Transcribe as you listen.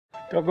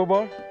Taco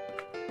bar?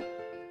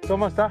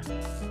 ¿Cómo está?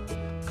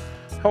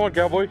 Come on,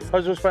 cowboy.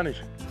 How's your Spanish?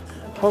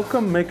 How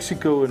come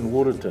Mexico and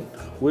Waterton?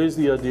 Where's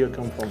the idea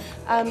come from?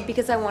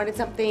 Because I wanted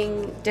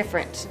something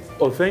different.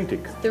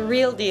 Authentic. The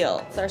real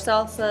deal. It's our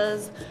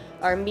salsas,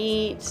 our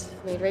meat,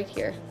 made right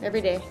here,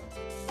 every day.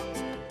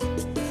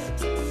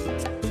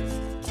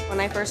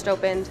 When I first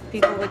opened,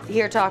 people would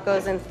hear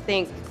tacos and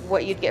think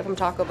what you'd get from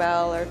Taco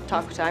Bell or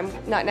Taco Time.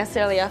 Not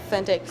necessarily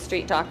authentic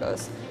street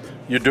tacos.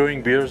 You're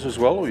doing beers as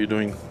well, or you're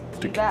doing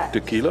bet.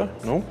 tequila?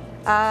 No?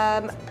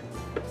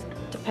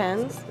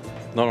 Depends.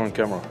 Not on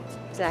camera.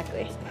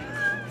 Exactly.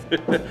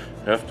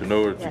 Have to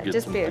know where to Yeah, get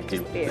just some beer,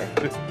 tequila. just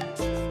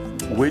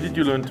beer. Where did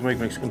you learn to make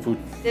Mexican food?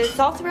 The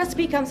salsa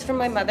recipe comes from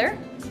my mother,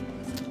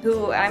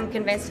 who I'm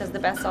convinced has the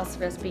best salsa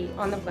recipe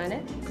on the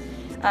planet.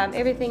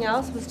 Everything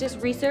else was just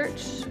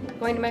research,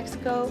 going to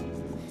Mexico.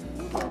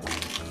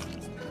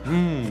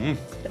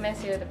 The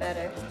messier, the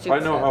better. I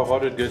know how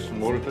hot it gets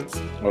in Waterton.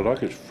 I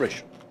like it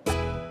fresh.